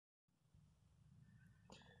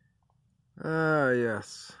Ah,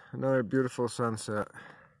 yes. Another beautiful sunset.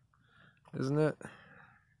 Isn't it?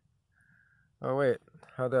 Oh, wait.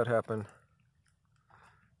 How'd that happen?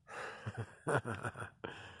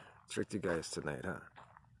 Tricked you guys tonight, huh?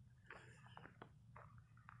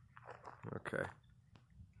 Okay.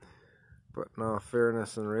 But in all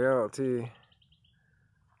fairness and reality,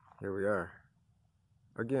 here we are.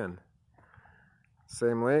 Again.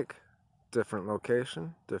 Same lake, different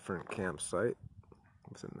location, different campsite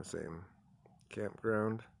within the same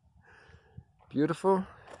campground. Beautiful?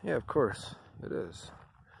 Yeah, of course it is.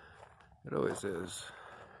 It always is.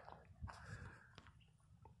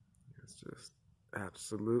 It's just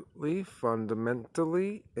absolutely,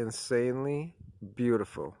 fundamentally, insanely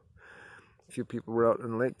beautiful. A few people were out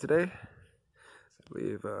in the lake today. I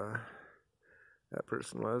believe that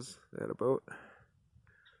person was. They had a boat.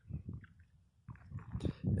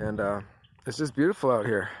 And it's just beautiful out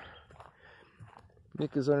here.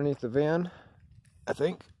 Mika's underneath the van, I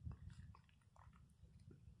think.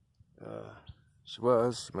 She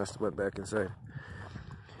was. She must have went back inside.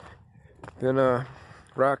 Been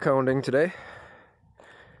rock hounding today.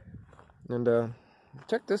 And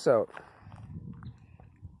check this out.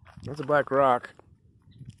 That's a black rock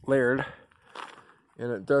layered.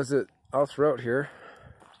 And it does it all throughout here.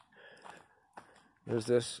 There's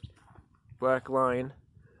this black line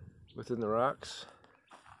within the rocks.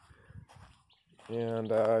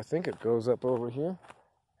 And I think it goes up over here.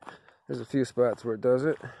 There's a few spots where it does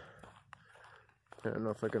it. I don't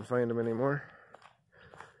know if I can find them anymore.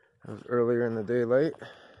 It was earlier in the daylight.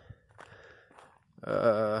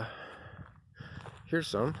 Here's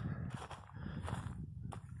some.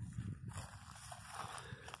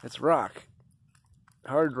 It's rock.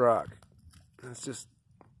 Hard rock. It's just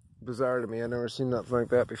bizarre to me. I've never seen nothing like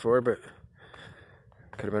that before, but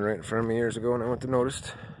could have been right in front of me years ago and I wouldn't have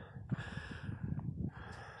noticed.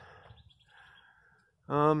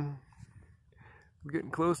 We're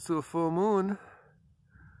getting close to a full moon.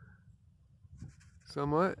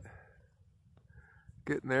 Somewhat.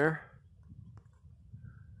 Getting there.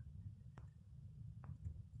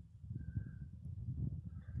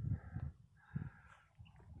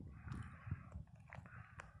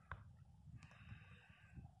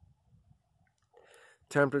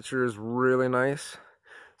 Temperature is really nice.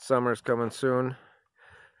 Summer's coming soon.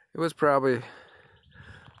 It was probably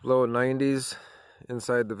low 90s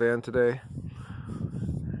inside the van today.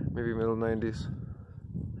 Maybe middle 90s.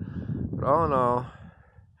 But all in all,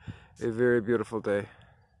 a very beautiful day.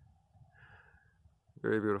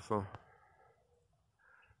 Very beautiful.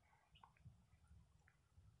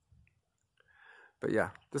 But yeah,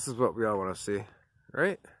 this is what we all want to see,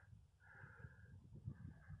 right?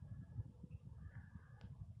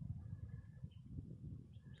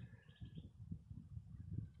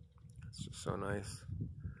 It's just so nice.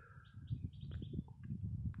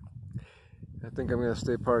 I think I'm going to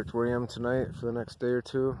stay parked where I am tonight for the next day or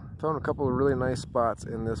two. Found a couple of really nice spots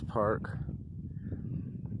in this park.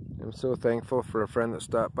 I'm so thankful for a friend that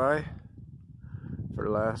stopped by for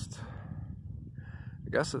the last,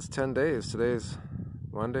 I guess it's 10 days. Today's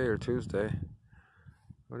Monday or Tuesday.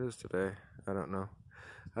 What is today? I don't know.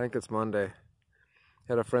 I think it's Monday.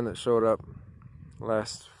 Had a friend that showed up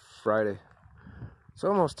last Friday. So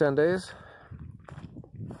almost 10 days.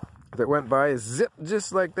 That went by, zip,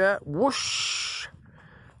 just like that, whoosh,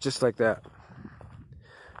 just like that.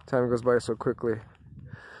 Time goes by so quickly.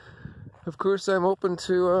 Of course, I'm open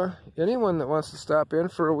to anyone that wants to stop in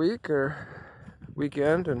for a week or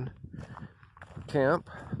weekend and camp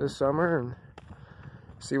this summer and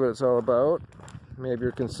see what it's all about. Maybe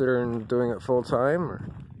you're considering doing it full time or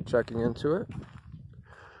checking into it.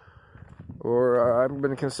 Or I've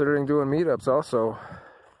been considering doing meetups also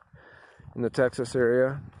in the Texas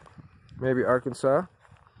area. Maybe Arkansas,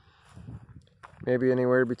 maybe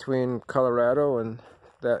anywhere between Colorado and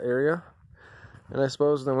that area. And I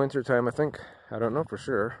suppose in the winter time, I don't know for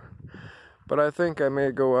sure, but I think I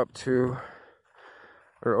may go up to,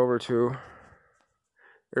 or over to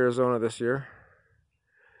Arizona this year,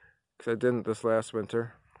 because I didn't this last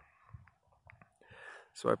winter.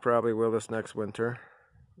 So I probably will this next winter,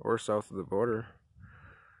 or south of the border.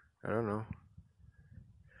 I don't know.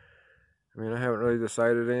 I mean, I haven't really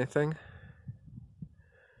decided anything.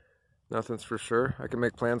 Nothing's for sure. I can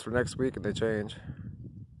make plans for next week and they change.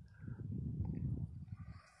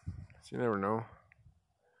 So you never know.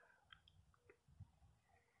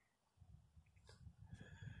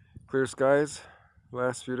 Clear skies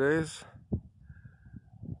last few days.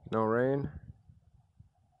 No rain.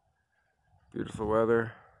 Beautiful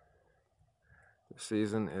weather. The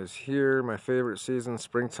season is here. My favorite season,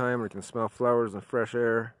 springtime. We can smell flowers and fresh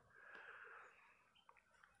air.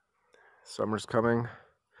 Summer's coming,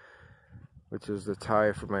 which is the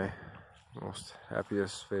tie for my most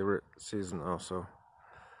happiest favorite season also.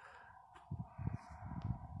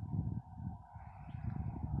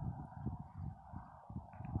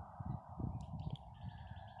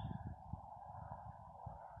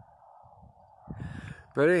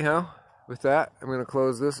 But anyhow, with that, I'm going to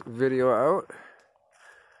close this video out.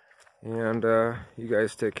 And you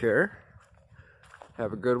guys take care.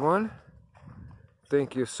 Have a good one.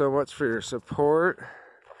 Thank you so much for your support,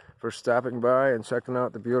 for stopping by and checking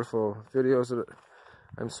out the beautiful videos that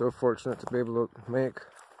I'm so fortunate to be able to make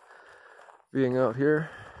being out here.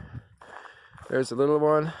 There's a little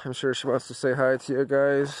one. I'm sure she wants to say hi to you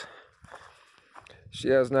guys. She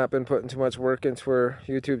has not been putting too much work into her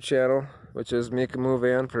YouTube channel, which is Mika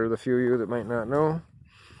Move-An, for the few of you that might not know.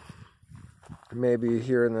 Maybe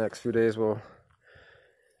here in the next few days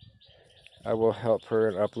I will help her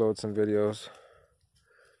and upload some videos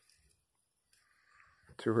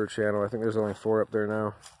to her channel. I think there's only 4 up there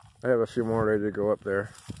now. I have a few more ready to go up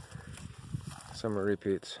there. Some are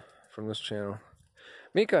repeats from this channel.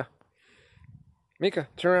 Mika! Mika,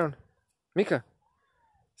 turn around. Mika!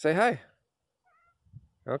 Say hi!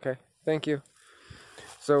 Okay, thank you.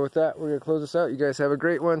 So with that, we're going to close this out. You guys have a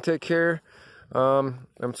great one. Take care. I'm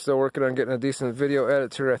still working on getting a decent video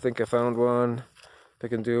editor. I think I found one that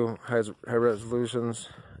can do high resolutions.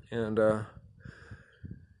 And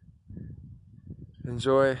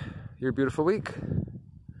enjoy your beautiful week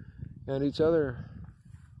and each other.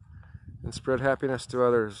 And spread happiness to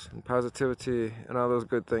others and positivity and all those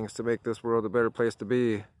good things to make this world a better place to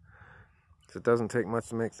be. Because it doesn't take much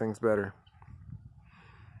to make things better.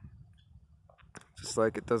 Just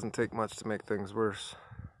like it doesn't take much to make things worse.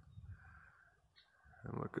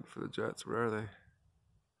 I'm looking for the Jets. Where are they?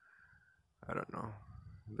 I don't know.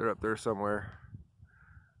 They're up there somewhere.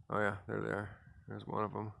 Oh yeah, there they are. There's one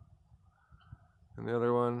of them. And the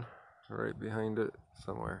other one right behind it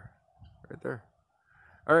somewhere. Right there.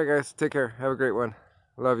 Alright guys, take care. Have a great one.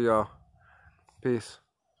 Love you all. Peace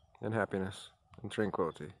and happiness and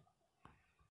tranquility.